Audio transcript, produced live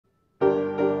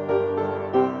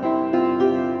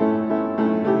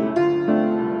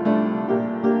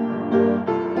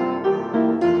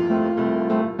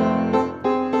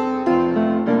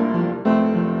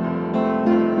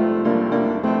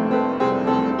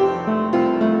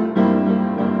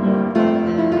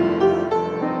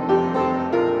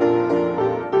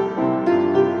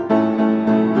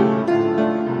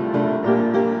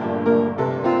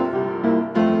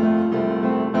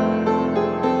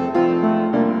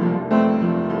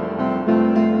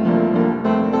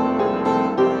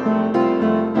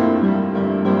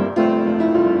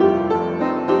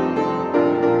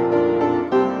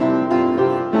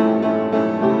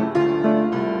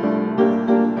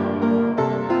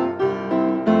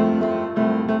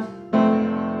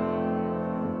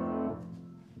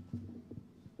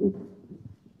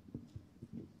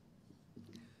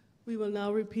will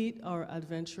now repeat our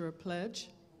Adventurer Pledge.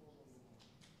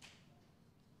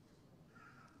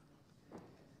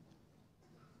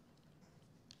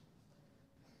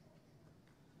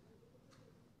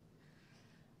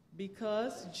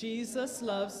 Because Jesus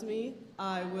loves me,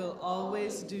 I will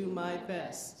always do my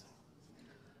best.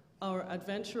 Our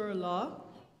Adventurer Law.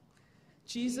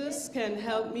 Jesus can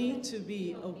help me to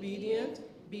be obedient,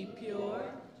 be pure,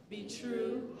 be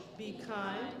true, be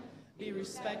kind, be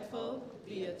respectful,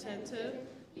 be attentive,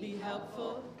 be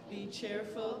helpful, be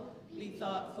cheerful, be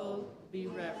thoughtful, be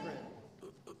reverent.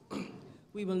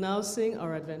 We will now sing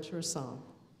our Adventurer Song.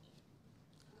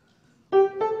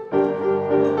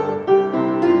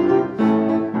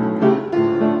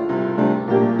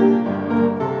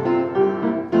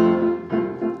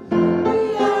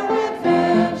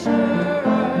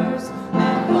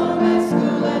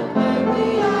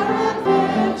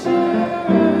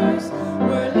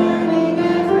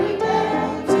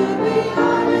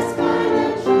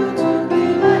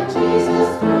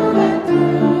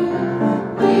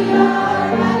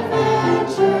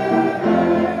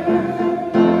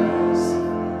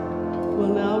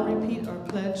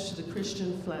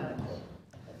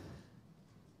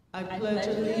 I pledge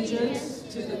allegiance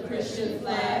to the Christian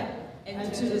flag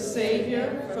and to the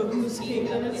Savior for whose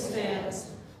kingdom it stands,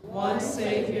 one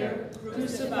Savior,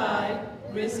 crucified,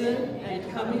 risen,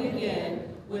 and coming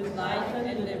again, with life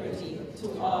and liberty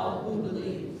to all who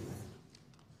believe.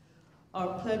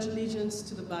 Our pledge allegiance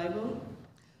to the Bible.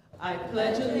 I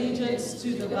pledge allegiance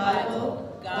to the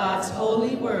Bible, God's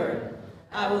holy word.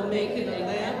 I will make it a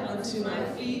lamp unto my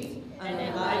feet and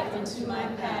a light unto my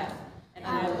path. And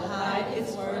I will hide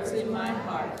its words in my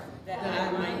heart, that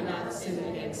I might not sin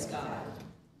against God.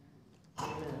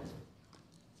 Amen.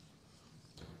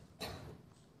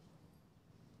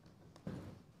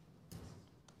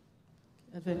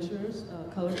 Adventurers,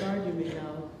 color guard, you may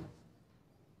now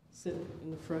sit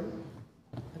in the front.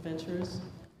 Adventurers.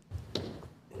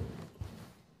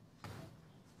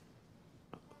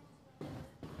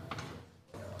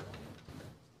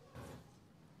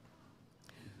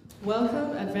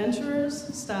 Welcome,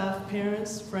 adventurers, staff,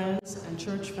 parents, friends, and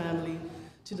church family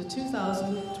to the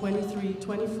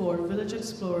 2023-24 Village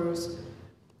Explorers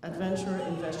Adventurer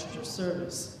Investiture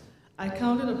Service. I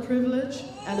count it a privilege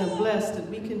and am blessed that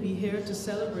we can be here to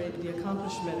celebrate the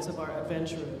accomplishments of our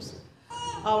adventurers.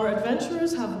 Our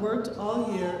adventurers have worked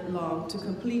all year long to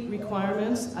complete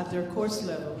requirements at their course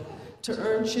level to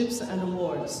earn chips and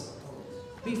awards.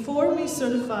 Before we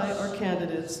certify our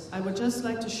candidates, I would just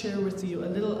like to share with you a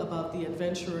little about the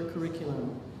Adventurer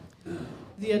curriculum.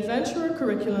 The Adventurer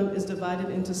curriculum is divided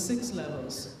into 6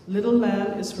 levels. Little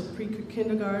Lamb is for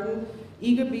pre-kindergarten,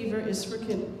 Eager Beaver is for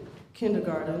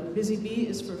kindergarten, Busy Bee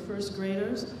is for first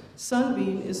graders,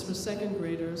 Sunbeam is for second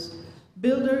graders,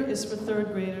 Builder is for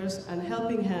third graders, and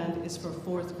Helping Hand is for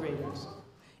fourth graders.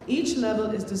 Each level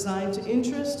is designed to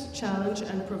interest, challenge,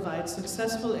 and provide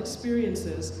successful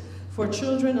experiences for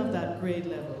children of that grade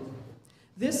level.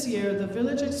 This year, the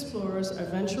Village Explorers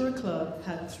Adventurer Club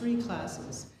had 3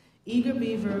 classes: Eager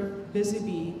Beaver, Busy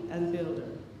Bee, and Builder.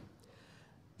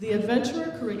 The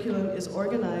Adventurer curriculum is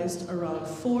organized around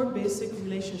 4 basic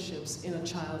relationships in a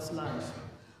child's life: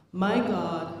 my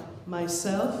God,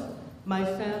 myself, my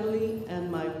family,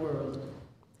 and my world.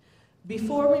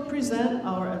 Before we present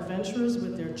our adventurers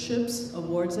with their chips,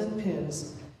 awards, and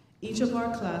pins, each of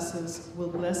our classes will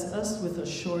bless us with a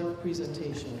short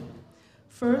presentation.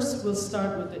 First, we'll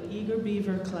start with the Eager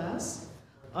Beaver class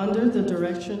under the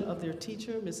direction of their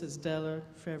teacher, Mrs. Della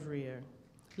Fevrier.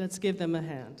 Let's give them a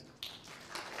hand.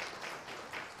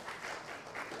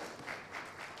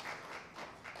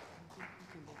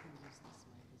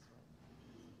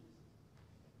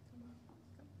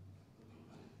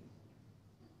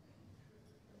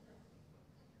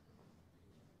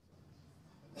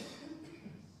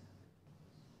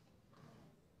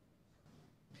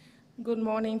 Good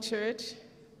morning, church.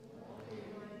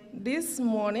 This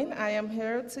morning, I am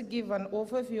here to give an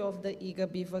overview of the Eager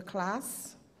Beaver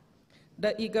class.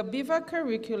 The Eager Beaver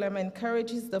curriculum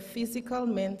encourages the physical,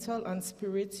 mental, and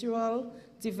spiritual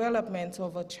development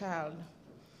of a child.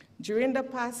 During the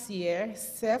past year,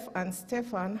 Seth and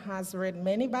Stefan has read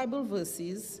many Bible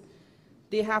verses.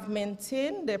 They have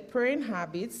maintained their praying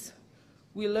habits.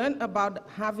 We learned about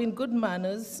having good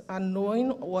manners and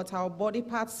knowing what our body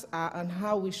parts are and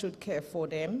how we should care for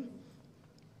them.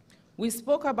 We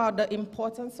spoke about the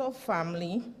importance of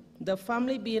family, the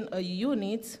family being a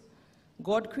unit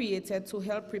God created to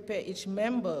help prepare each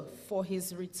member for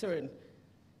his return.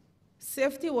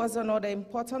 Safety was another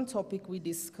important topic we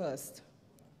discussed.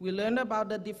 We learned about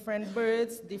the different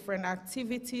birds, different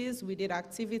activities. We did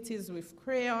activities with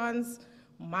crayons,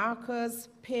 markers,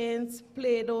 pens,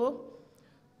 Play-Doh.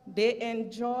 They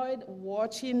enjoyed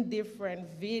watching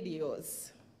different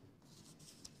videos.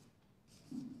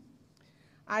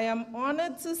 I am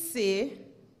honored to say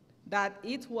that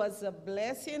it was a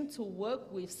blessing to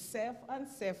work with Seth and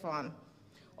Stefan.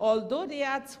 Although they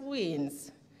are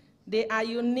twins, they are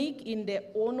unique in their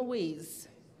own ways,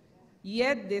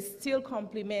 yet they still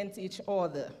complement each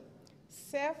other.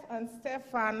 Seth and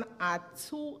Stefan are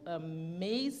two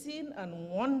amazing and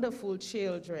wonderful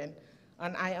children,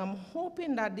 and I am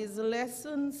hoping that these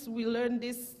lessons we learned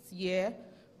this year,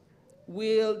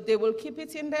 they will keep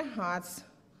it in their hearts,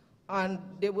 and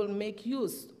they will make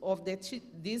use of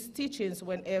these teachings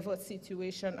whenever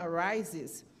situation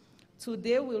arises.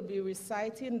 Today we'll be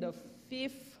reciting the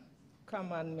 5th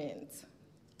commandment.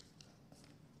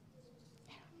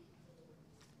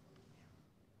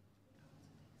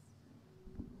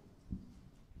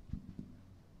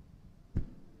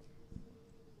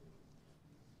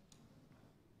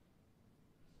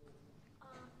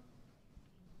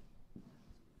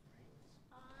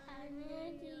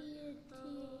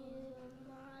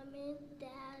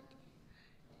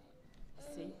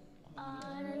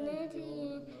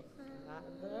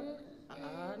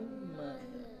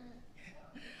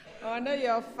 Honor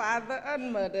your father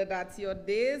and mother, that your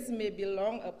days may be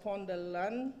long upon the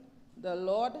land the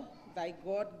Lord thy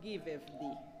God giveth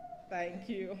thee. Thank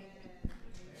you.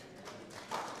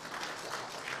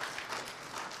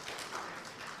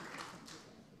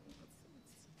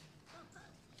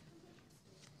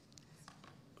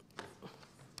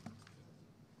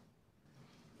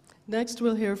 Next,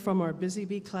 we'll hear from our Busy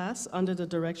Bee class under the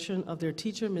direction of their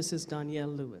teacher, Mrs. Danielle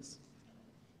Lewis.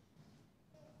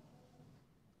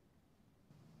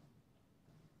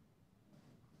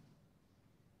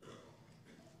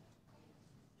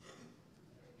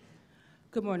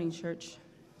 Good morning, church.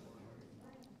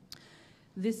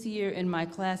 This year in my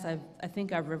class, I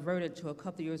think I've reverted to a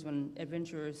couple of years when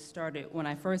Adventurers started. When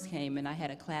I first came and I had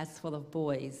a class full of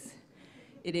boys.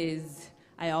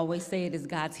 I always say it is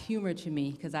God's humor to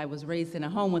me because I was raised in a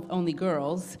home with only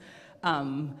girls.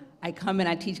 I come and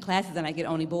I teach classes and I get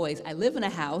only boys. I live in a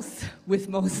house with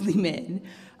mostly men.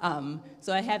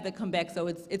 So I had to come back. So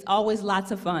it's always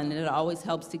lots of fun and it always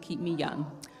helps to keep me young.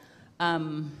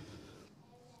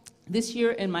 This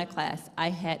year in my class, I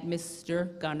had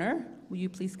Mr. Gunner. Will you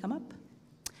please come up?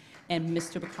 And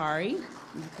Mr. Bakari. Will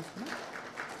you please come up?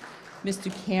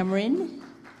 Mr. Cameron.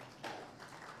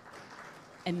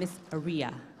 And Miss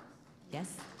Aria.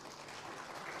 Yes?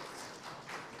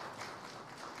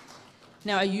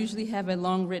 Now, I usually have a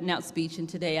long written out speech, and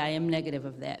today I am negative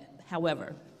of that.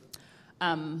 However,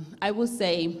 I will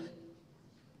say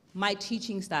my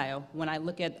teaching style, when I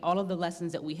look at all of the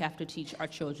lessons that we have to teach our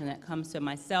children, that comes to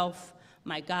myself,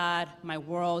 my God, my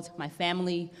world, my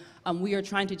family, we are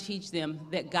trying to teach them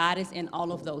that God is in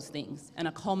all of those things, and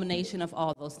a culmination of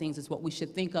all those things is what we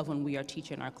should think of when we are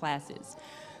teaching our classes.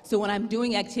 So when I'm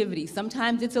doing activities,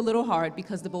 sometimes it's a little hard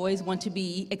because the boys want to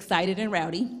be excited and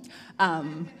rowdy.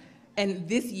 And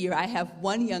this year I have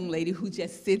one young lady who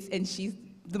just sits and she's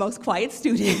the most quiet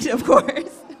student, of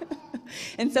course.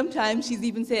 And sometimes she's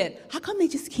even said, how come they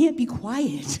just can't be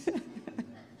quiet?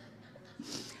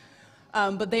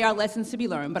 But they are lessons to be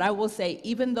learned. But I will say,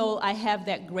 even though I have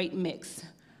that great mix,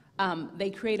 they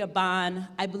create a bond.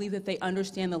 I believe that they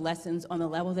understand the lessons on the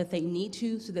level that they need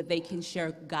to so that they can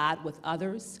share God with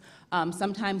others.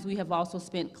 Sometimes we have also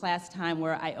spent class time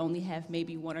where I only have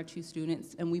maybe 1 or 2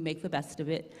 students, and we make the best of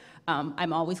it.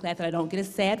 I'm always glad that I don't get a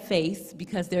sad face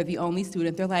because they're the only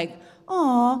student. They're like,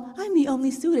 "Aw, I'm the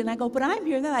only student." And I go, "But I'm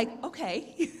here." And they're like,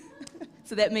 "Okay."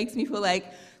 So that makes me feel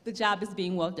like the job is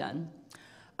being well done.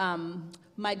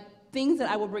 My things that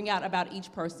I will bring out about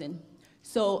each person.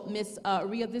 So Miss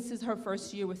Ria, this is her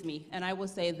first year with me, and I will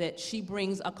say that she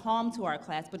brings a calm to our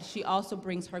class, but she also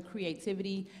brings her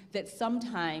creativity that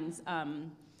sometimes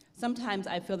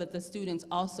I feel that the students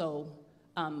also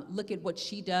look at what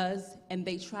she does, and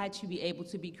they try to be able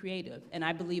to be creative. And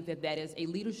I believe that that is a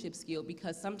leadership skill,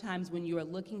 because sometimes when you are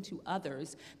looking to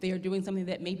others, they are doing something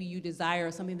that maybe you desire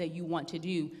or something that you want to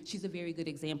do. She's a very good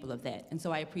example of that, and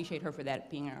so I appreciate her for that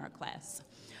being in our class.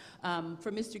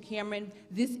 For Mr. Cameron,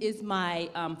 this is my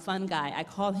fun guy. I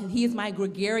call him, he is my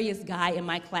gregarious guy in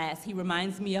my class. He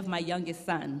reminds me of my youngest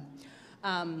son.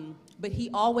 But he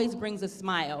always brings a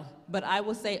smile. But I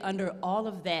will say under all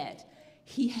of that,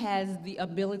 he has the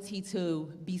ability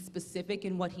to be specific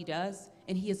in what he does,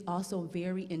 and he is also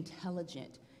very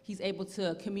intelligent. He's able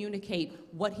to communicate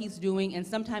what he's doing, and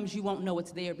sometimes you won't know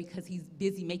it's there because he's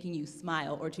busy making you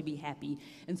smile or to be happy.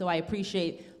 And so I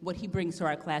appreciate what he brings to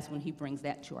our class when he brings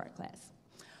that to our class.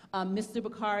 Mr.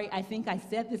 Bakari, I think I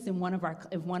said this in one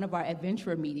of our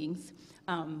adventurer meetings.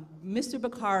 Mr.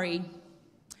 Bakari,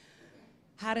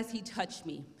 how does he touch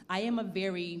me? I am a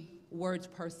very words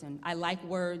person. I like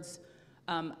words,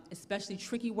 especially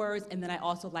tricky words, and then I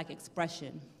also like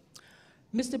expression.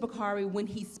 Mr. Bakari, when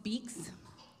he speaks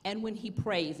and when he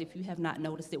prays, if you have not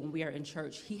noticed it when we are in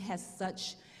church, he has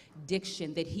such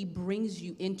diction that he brings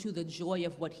you into the joy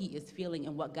of what he is feeling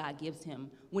and what God gives him.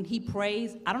 When he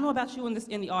prays, I don't know about you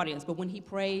in the audience, but when he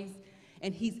prays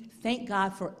and he's thank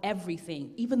God for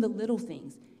everything, even the little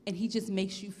things, and he just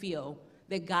makes you feel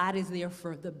that God is there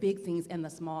for the big things and the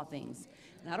small things.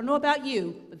 And I don't know about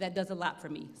you, but that does a lot for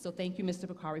me. So thank you, Mr.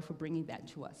 Bakari, for bringing that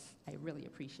to us. I really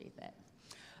appreciate that.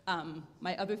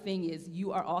 My other thing is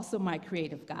you are also my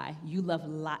creative guy. You love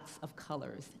lots of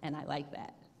colors, and I like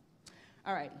that.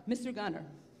 All right, Mr. Gunner,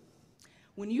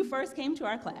 when you first came to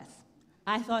our class,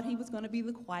 I thought he was going to be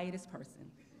the quietest person,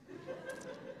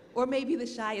 or maybe the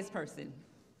shyest person.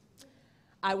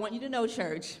 I want you to know,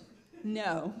 church,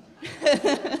 no.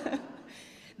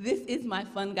 This is my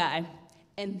fun guy,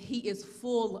 and he is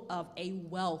full of a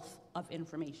wealth of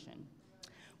information.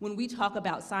 When we talk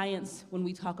about science, when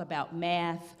we talk about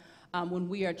math, when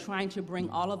we are trying to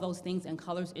bring all of those things and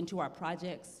colors into our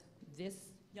projects, this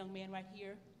young man right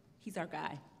here, he's our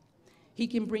guy. He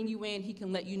can bring you in, he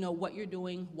can let you know what you're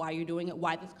doing, why you're doing it,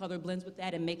 why this color blends with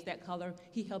that and makes that color.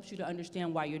 He helps you to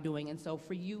understand why you're doing it. And so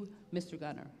for you, Mr.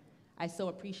 Gunner, I so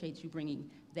appreciate you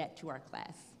bringing that to our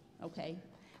class, okay?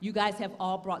 You guys have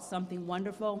all brought something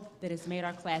wonderful that has made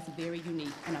our class very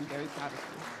unique, and I'm very proud of you.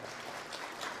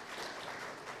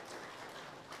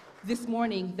 This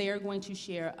morning, they are going to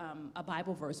share a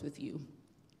Bible verse with you.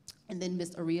 And then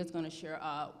Miss Aria is going to share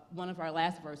one of our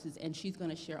last verses, and she's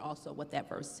going to share also what that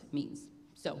verse means.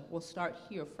 So we'll start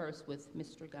here first with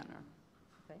Mr. Gunner.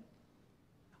 Okay?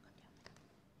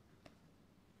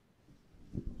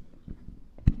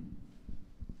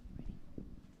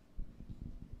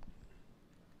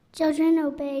 Children,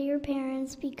 obey your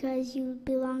parents because you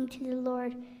belong to the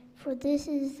Lord, for this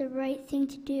is the right thing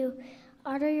to do.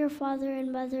 Honor your father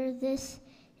and mother. This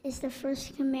is the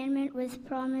first commandment with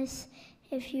promise.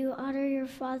 If you honor your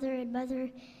father and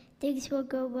mother, things will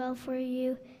go well for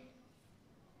you.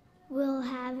 Will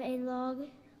have a long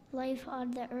life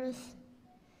on the earth.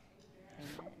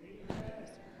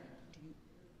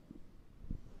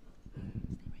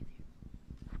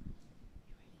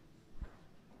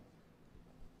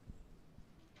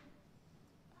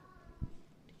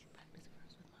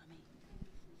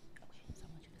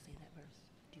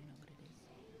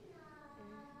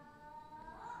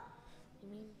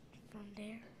 From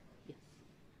there? Yes.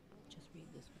 Just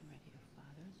read this one right here.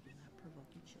 Fathers, do not provoke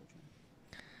your children.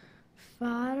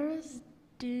 Fathers,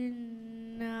 do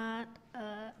not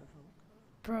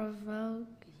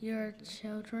provoke your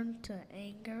children to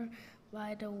anger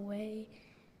by the way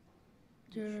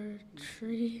you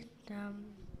treat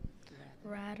them.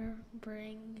 Rather,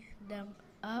 bring them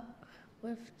up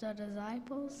with the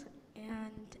disciples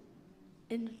and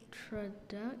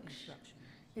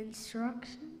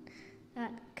instruction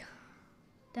that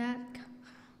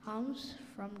comes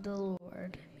from the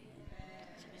Lord.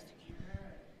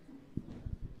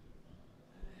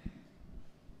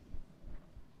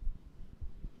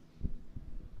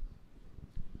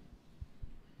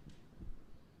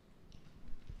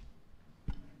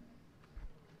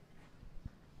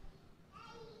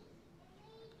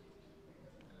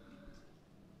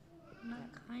 Not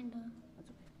kinda.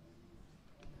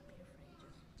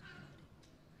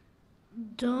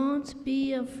 Don't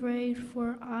be afraid,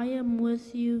 for I am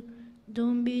with you.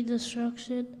 Don't be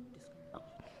discouraged,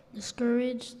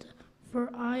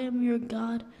 for I am your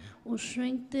God, will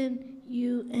strengthen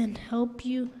you and help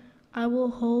you. I will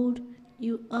hold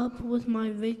you up with my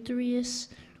victorious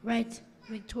right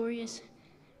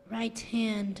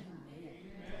hand.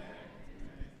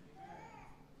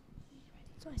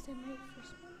 So I said my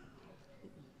first one.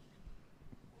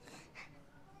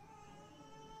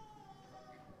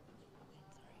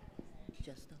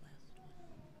 Just the last one.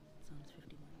 Psalms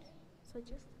 51. So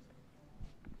just.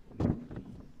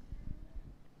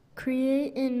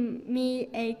 Create in me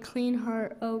a clean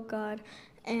heart, O God,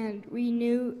 and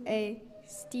renew a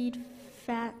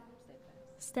steadfast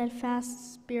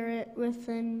spirit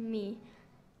within me.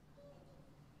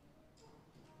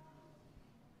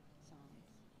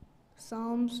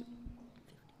 Psalms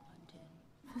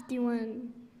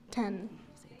 51:10.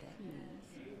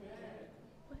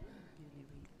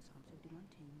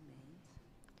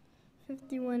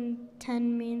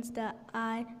 51:10 means that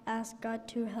I ask God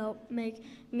to help make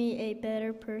me a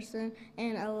better person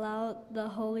and allow the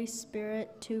Holy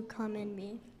Spirit to come in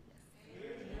me.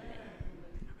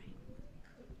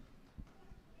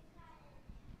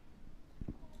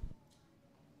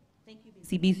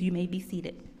 CBs, you may be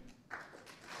seated.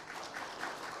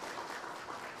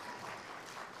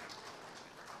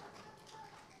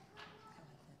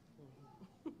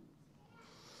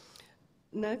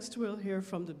 Next, we'll hear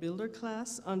from the Builder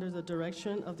class under the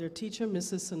direction of their teacher,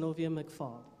 Mrs. Synovia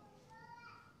McFall.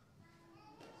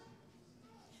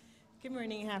 Good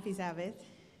morning, happy Sabbath.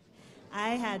 I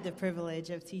had the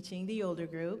privilege of teaching the older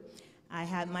group. I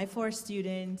had my 4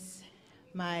 students,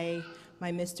 my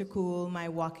Mr. Cool, my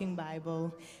walking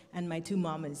Bible, and my 2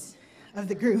 mamas of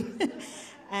the group.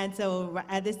 And so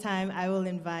at this time, I will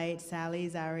invite Sally,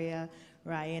 Zaria,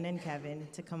 Ryan, and Kevin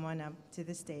to come on up to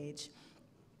the stage.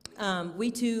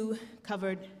 We too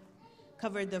covered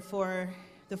the four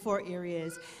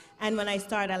areas. And when I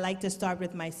start, I like to start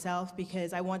with myself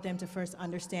because I want them to first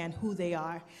understand who they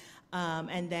are.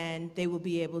 And then they will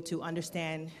be able to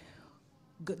understand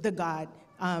the God,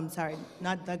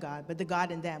 not the God, but the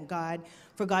God in them,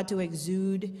 for God to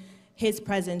exude his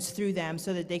presence through them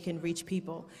so that they can reach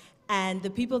people. And the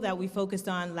people that we focused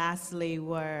on lastly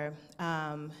were,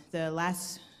 the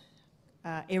last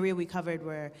area we covered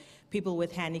were people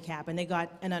with handicap, and they got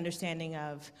an understanding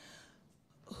of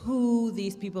who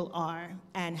these people are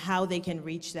and how they can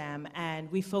reach them. And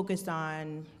we focused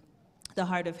on the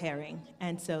heart of herring.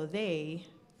 And so they,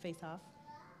 face off,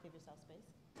 give yourself space.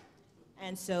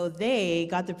 And so they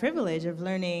got the privilege of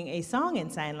learning a song in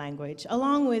sign language,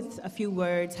 along with a few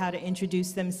words, how to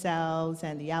introduce themselves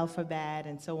and the alphabet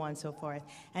and so on and so forth.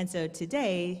 And so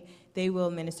today, they will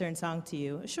minister in song to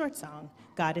you, a short song,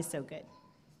 God is so good.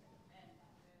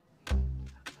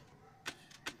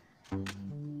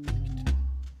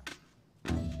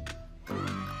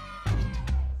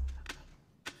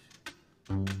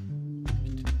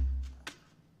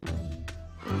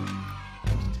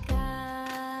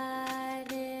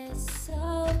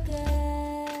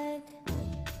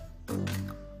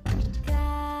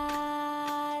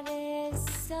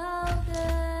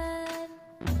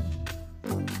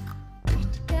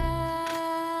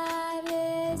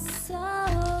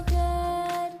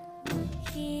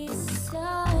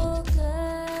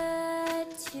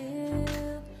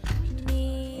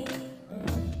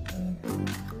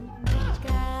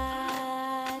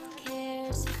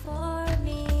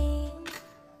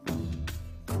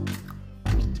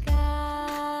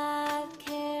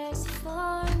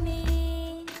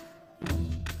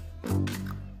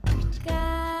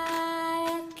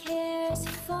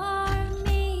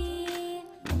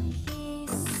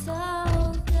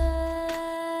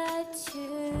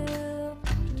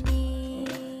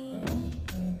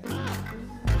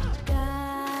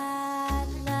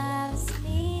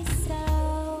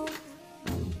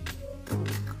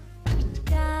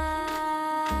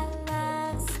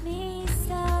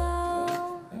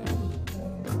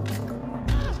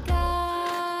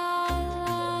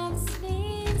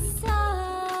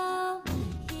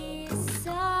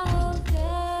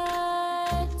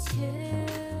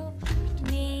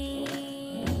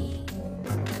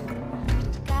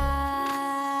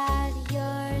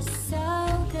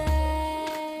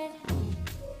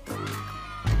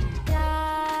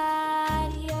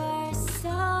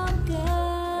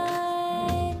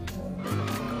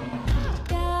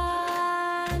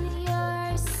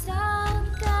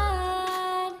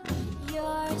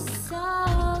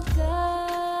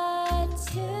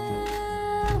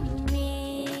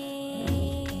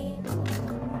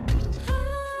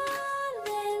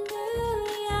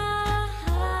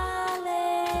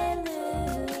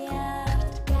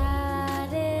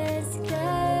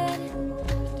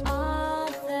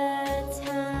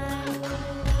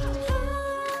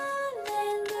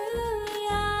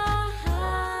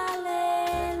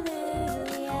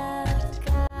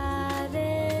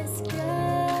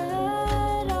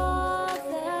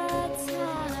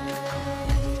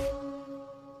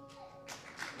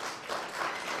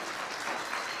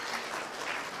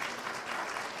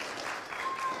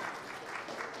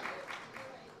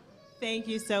 Thank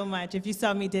you so much. If you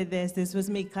saw me did this was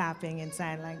me clapping in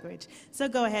sign language. So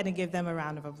go ahead and give them a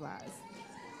round of applause.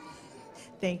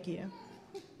 Thank you.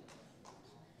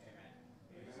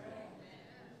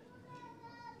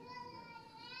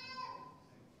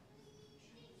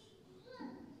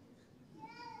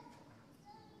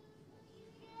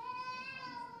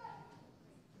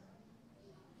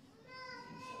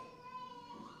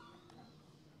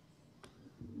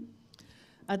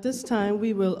 At this time,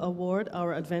 we will award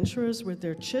our adventurers with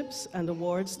their chips and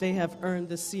awards they have earned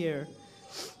this year.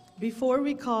 Before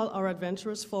we call our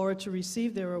adventurers forward to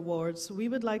receive their awards, we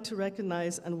would like to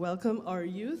recognize and welcome our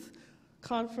youth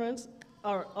conference,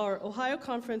 our Ohio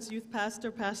Conference youth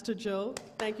pastor, Pastor Joe.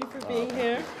 Thank you for being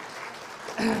here.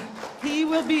 He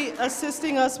will be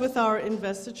assisting us with our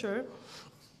investiture.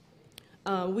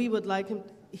 We would like him,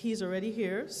 he's already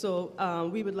here, so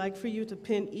we would like for you to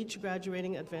pin each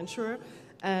graduating adventurer,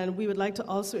 and we would like to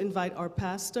also invite our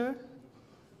pastor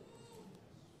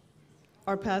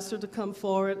to come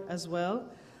forward as well.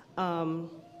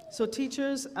 So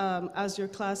teachers, as your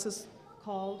class is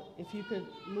called, if you could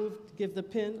give the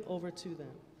pin over to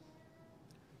them.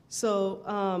 So,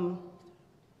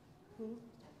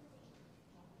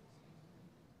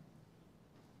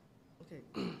 okay.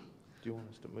 Do you want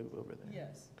us to move over there?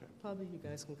 Yes. Okay. Probably you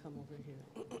guys can come over here.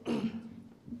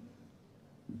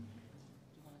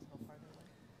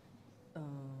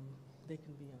 They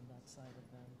can be on that side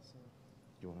of them. So.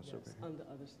 You want us Yes, over here? on the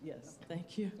others. Yes,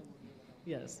 thank you.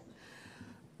 Yes.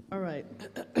 All right.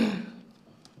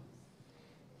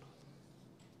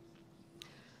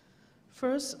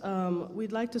 First,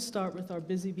 we'd like to start with our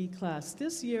Busy Bee class.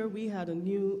 This year, we had a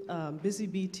new Busy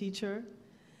Bee teacher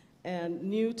and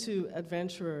new to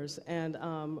adventurers, and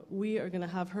we are going to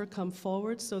have her come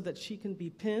forward so that she can be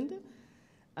pinned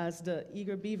as the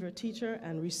Eager Beaver teacher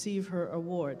and receive her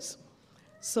awards.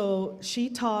 So she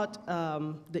taught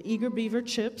the Eager Beaver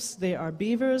chips. They are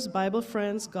Beavers, Bible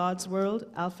Friends, God's World,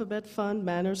 Alphabet Fun,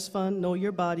 Manners Fun, Know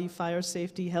Your Body, Fire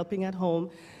Safety, Helping at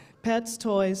Home, Pets,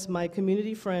 Toys, My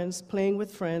Community Friends, Playing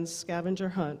with Friends, Scavenger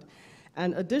Hunt.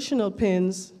 And additional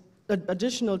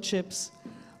chips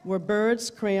were Birds,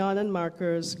 Crayon and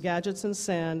Markers, Gadgets and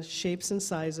Sand, Shapes and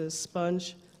Sizes,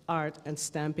 Sponge, Art, and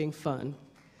Stamping Fun.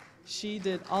 She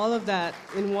did all of that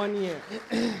in 1 year.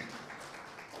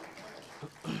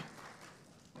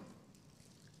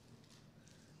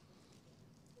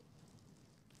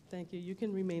 Thank you. You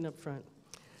can remain up front.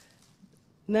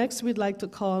 Next, we'd like to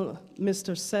call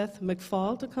Mr. Seth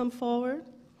McFall to come forward.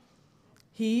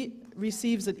 He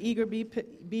receives an Eager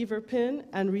Beaver pin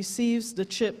and receives the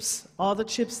chips, all the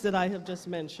chips that I have just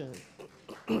mentioned.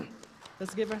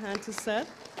 Let's give a hand to Seth.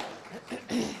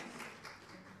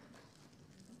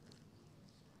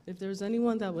 If there's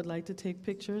anyone that would like to take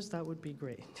pictures, that would be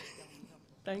great.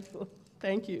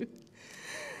 Thank you.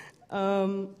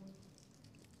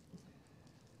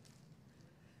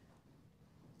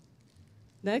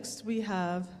 Next, we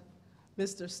have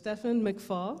Mr. Stephen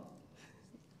McFall.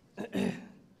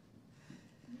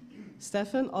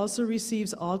 Stephen also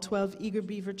receives all 12 Eager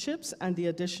Beaver chips and the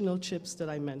additional chips that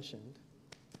I mentioned.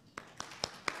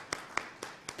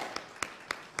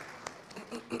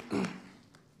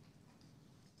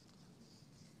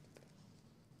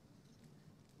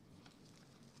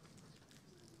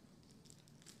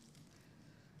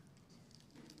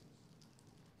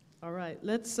 All right,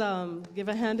 let's give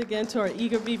a hand again to our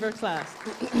Eager Beaver class.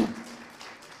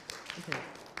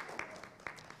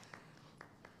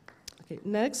 Okay,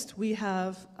 next we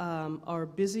have our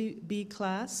Busy Bee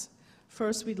class.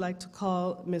 First, we'd like to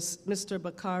call Mr.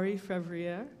 Bakari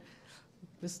Fevrier.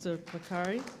 Mr.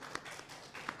 Bakari.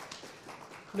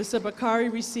 Mr. Bakari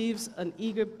receives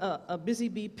a Busy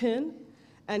Bee pin,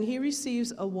 and he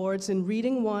receives awards in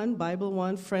Reading 1, Bible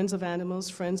 1, Friends of Animals,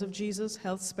 Friends of Jesus,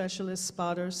 Health Specialist,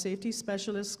 Spotter, Safety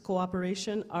Specialist,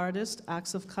 Cooperation, Artist,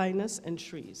 Acts of Kindness, and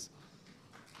Trees.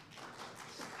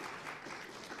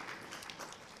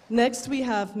 Next, we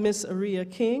have Miss Aria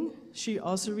King. She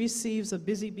also receives a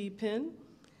Busy Bee pin,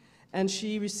 and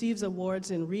she receives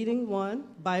awards in Reading 1,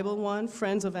 Bible 1,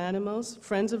 Friends of Animals,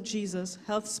 Friends of Jesus,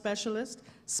 Health Specialist,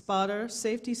 Spotter,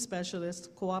 Safety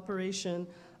Specialist, Cooperation,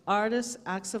 Artists,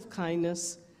 Acts of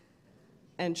Kindness,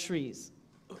 and Trees.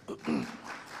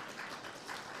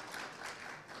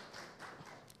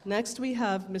 Next, we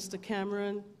have Mr.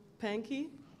 Cameron Pankey.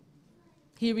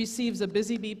 He receives a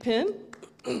Busy Bee pin,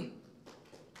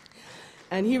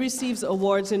 and he receives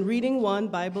awards in Reading 1,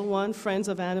 Bible 1, Friends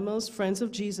of Animals, Friends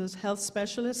of Jesus, Health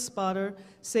Specialist, Spotter,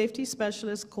 Safety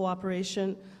Specialist,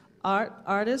 Cooperation,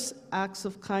 Artists, Acts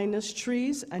of Kindness,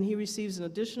 Trees, and he receives an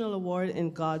additional award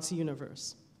in God's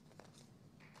Universe.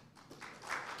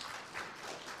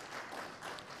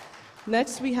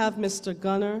 Next, we have Mr.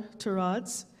 Gunnar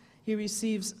Tarads. He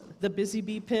receives the Busy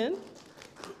Bee pin,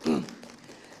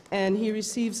 and he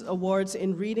receives awards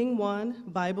in Reading 1,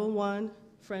 Bible 1,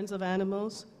 Friends of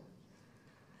Animals,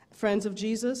 Friends of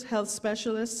Jesus, Health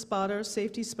Specialist, Spotter,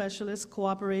 Safety Specialist,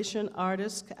 Cooperation,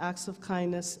 Artist, Acts of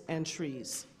Kindness, and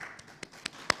Trees.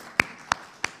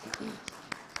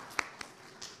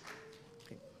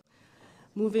 Okay.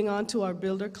 Moving on to our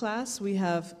Builder class, we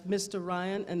have Mr.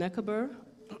 Ryan Anekaber.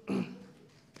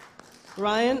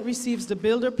 Ryan receives the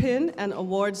Builder pin and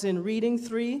awards in Reading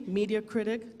 3, Media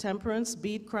Critic, Temperance,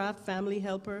 Beadcraft, Family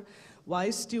Helper,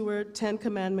 Wise Steward, 10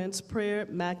 Commandments, Prayer,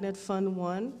 Magnet Fun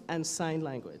 1, and Sign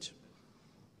Language.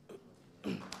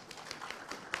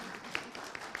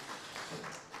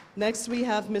 Next, we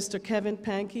have Mr. Kevin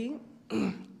Pankey.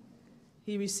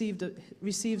 he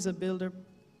receives a Builder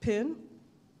pin.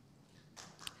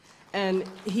 And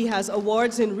he has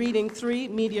awards in Reading 3,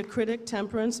 Media Critic,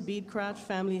 Temperance, Beadcraft,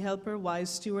 Family Helper, Wise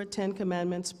Steward, 10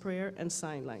 Commandments, Prayer, and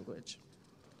Sign Language.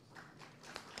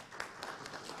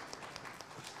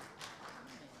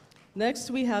 Next,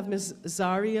 we have Ms.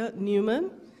 Zaria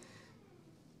Newman.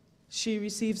 She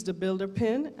receives the Builder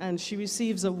pin, and she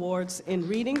receives awards in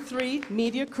Reading 3,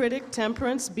 Media Critic,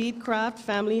 Temperance, Beadcraft,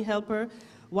 Family Helper,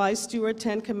 Wise Steward,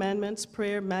 10 Commandments,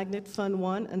 Prayer, Magnet Fund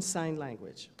 1, and Sign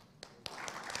Language.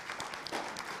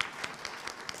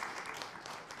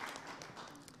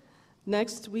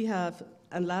 Next, we have,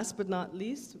 and last but not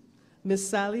least, Miss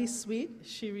Sally Sweet.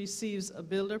 She receives a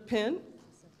Builder pin.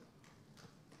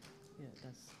 Yeah,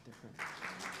 that's different.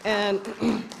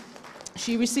 And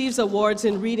she receives awards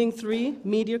in Reading 3,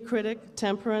 Media Critic,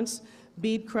 Temperance,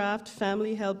 Beadcraft,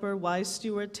 Family Helper, Wise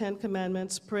Steward, 10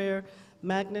 Commandments, Prayer,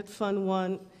 Magnet Fund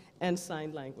 1, and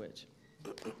Sign Language.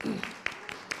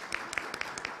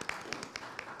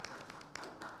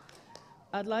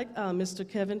 I'd like Mr.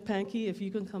 Kevin Pankey, if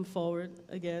you can come forward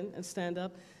again and stand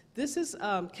up. This is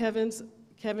Kevin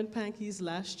Pankey's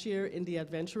last year in the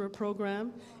Adventurer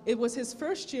program. It was his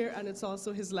first year, and it's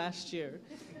also his last year.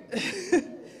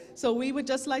 So we would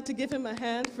just like to give him a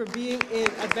hand for being in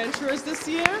Adventurers this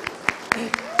year.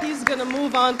 He's going to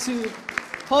move on to,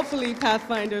 hopefully,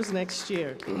 Pathfinders next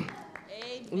year.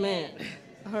 Amen.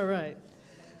 All right.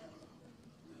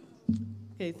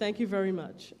 Okay, thank you very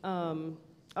much.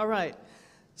 All right.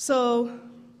 So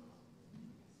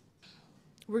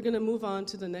we're going to move on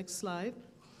to the next slide.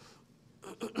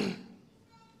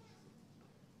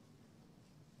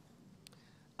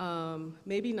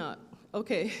 Maybe not.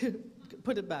 Okay,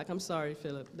 put it back. I'm sorry,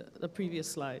 Philip, the previous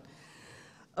slide.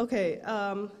 Okay,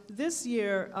 this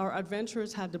year our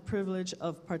adventurers had the privilege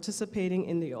of participating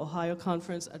in the Ohio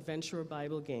Conference Adventurer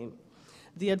Bible Game.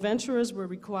 The adventurers were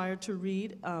required to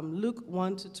read Luke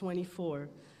 1 to 24,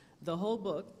 the whole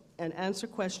book, and answer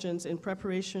questions in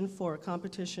preparation for a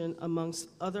competition amongst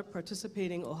other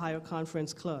participating Ohio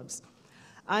Conference clubs.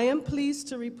 I am pleased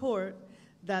to report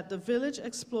that the Village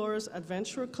Explorers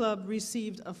Adventurer Club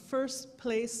received a first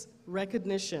place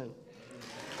recognition.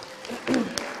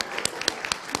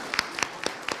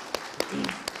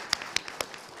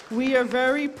 We are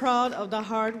very proud of the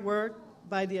hard work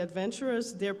by the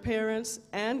adventurers, their parents,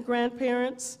 and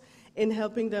grandparents in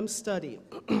helping them study.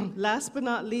 Last but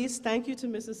not least, thank you to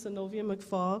Mrs. Synovia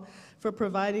McFall for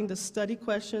providing the study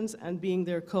questions and being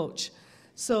their coach.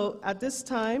 So at this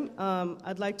time,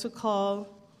 I'd like to call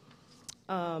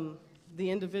the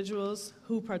individuals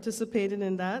who participated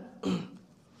in that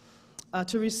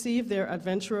to receive their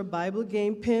Adventurer Bible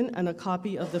Game pin and a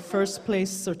copy of the first place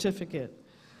certificate.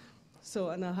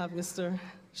 So, and I'll have Mr.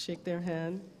 shake their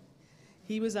hand.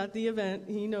 He was at the event,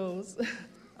 he knows.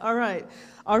 All right,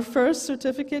 our first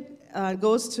certificate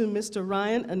goes to Mr.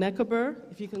 Ryan Anekaber,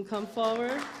 if you can come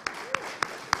forward.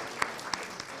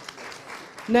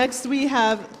 Next, we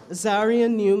have Zaria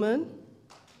Newman.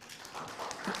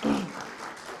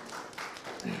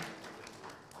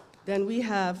 Then we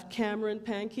have Cameron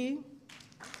Pankey.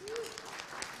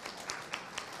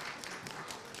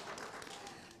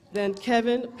 Then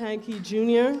Kevin Pankey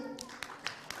Jr.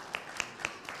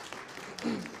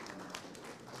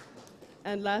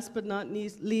 And last but not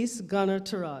least, Gunnar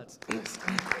Tarot.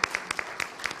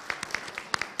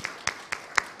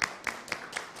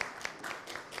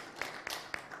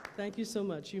 Thank you so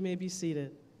much. You may be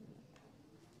seated.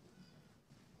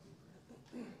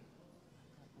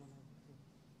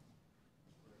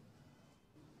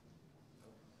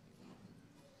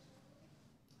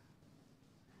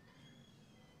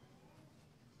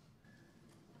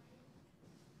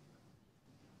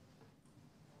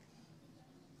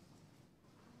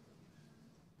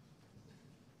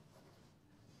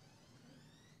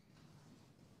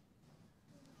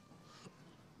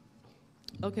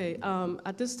 Okay,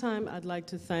 at this time, I'd like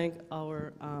to thank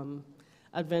our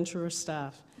adventurer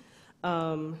staff.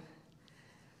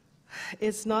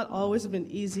 It's not always been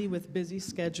easy with busy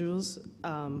schedules,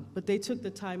 but they took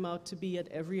the time out to be at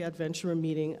every adventurer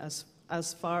meeting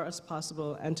as far as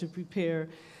possible and to prepare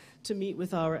to meet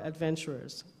with our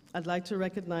adventurers. I'd like to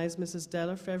recognize Mrs.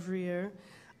 Della Fevrier.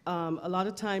 A lot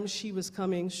of times she was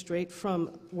coming straight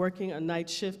from working a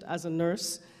night shift as a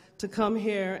nurse to come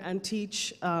here and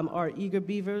teach our eager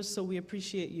beavers, so we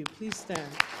appreciate you. Please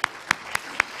stand.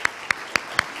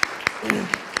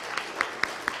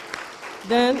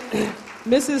 Then,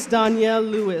 Mrs. Danielle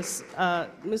Lewis.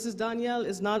 Mrs. Danielle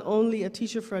is not only a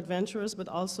teacher for adventurers, but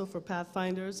also for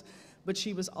Pathfinders, but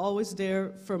she was always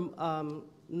there from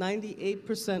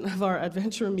 98% of our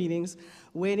adventure meetings,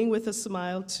 waiting with a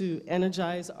smile to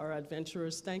energize our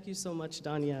adventurers. Thank you so much,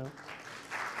 Danielle.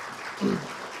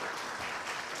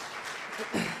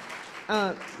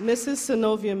 Mrs.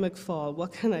 Synovia McFall,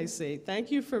 what can I say?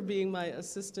 Thank you for being my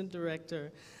assistant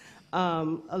director.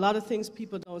 A lot of things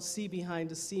people don't see behind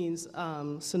the scenes.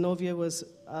 Synovia was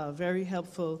very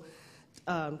helpful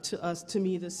to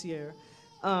me this year.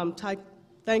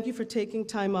 Thank you for taking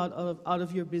time out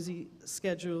of your busy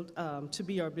schedule to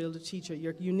be our Builder teacher.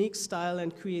 Your unique style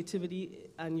and creativity,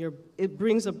 and it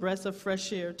brings a breath of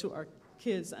fresh air to our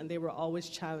kids, and they were always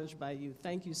challenged by you.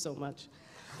 Thank you so much.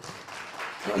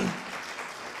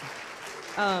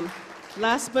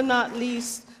 Last but not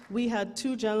least, we had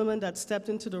two gentlemen that stepped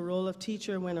into the role of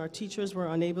teacher when our teachers were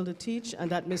unable to teach, and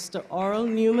that Mr. Oral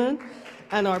Newman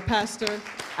and our pastor,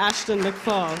 Ashton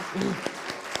McFall.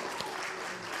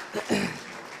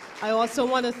 I also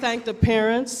want to thank the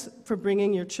parents for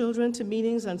bringing your children to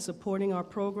meetings and supporting our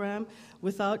program.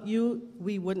 Without you,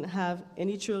 we wouldn't have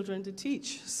any children to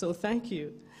teach, so thank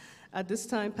you. At this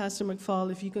time, Pastor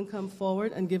McFall, if you can come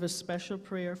forward and give a special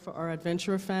prayer for our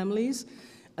adventurer families.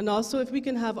 And also, if we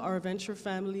can have our adventurer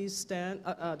families stand,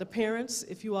 the parents,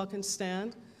 if you all can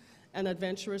stand, and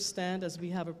adventurers stand as we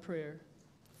have a prayer.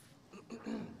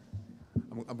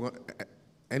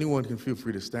 Anyone can feel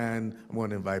free to stand. I'm going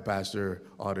to invite Pastor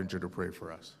Audinger to pray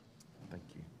for us. Thank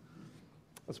you.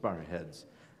 Let's bow our heads.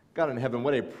 God in heaven,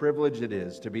 what a privilege it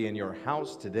is to be in your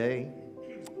house today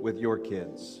with your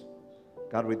kids.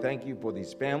 God, we thank you for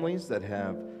these families that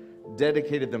have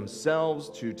dedicated themselves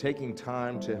to taking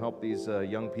time to help these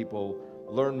young people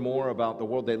learn more about the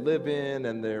world they live in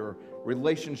and their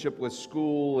relationship with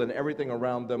school and everything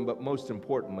around them, but most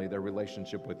importantly, their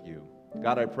relationship with you.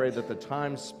 God, I pray that the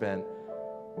time spent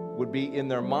would be in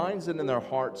their minds and in their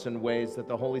hearts in ways that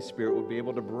the Holy Spirit would be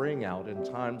able to bring out in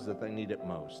times that they need it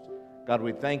most. God,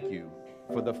 we thank you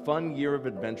for the fun year of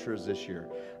adventures this year.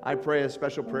 I pray a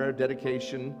special prayer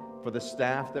dedication for the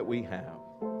staff that we have.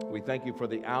 We thank you for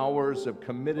the hours of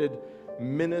committed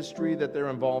ministry that they're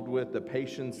involved with, the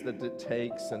patience that it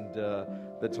takes, and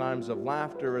the times of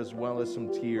laughter as well as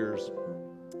some tears.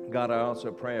 God, I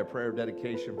also pray a prayer of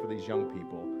dedication for these young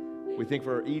people. We think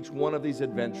for each one of these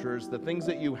adventurers, the things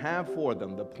that you have for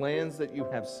them, the plans that you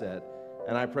have set,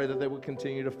 and I pray that they will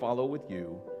continue to follow with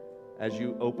you as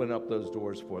you open up those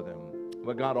doors for them.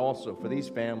 But God, also for these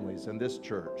families and this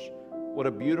church, what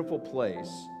a beautiful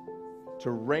place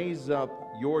to raise up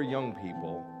your young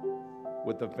people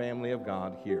with the family of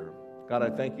God here. God, I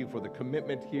thank you for the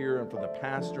commitment here and for the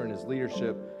pastor and his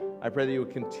leadership. I pray that you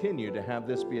would continue to have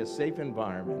this be a safe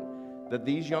environment, that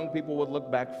these young people would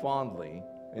look back fondly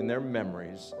in their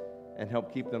memories and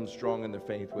help keep them strong in their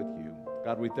faith with you.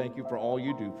 God, we thank you for all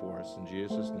you do for us. In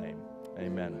Jesus' name,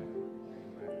 amen.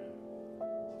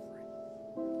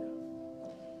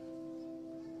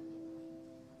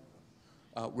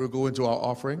 We'll go into our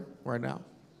offering right now.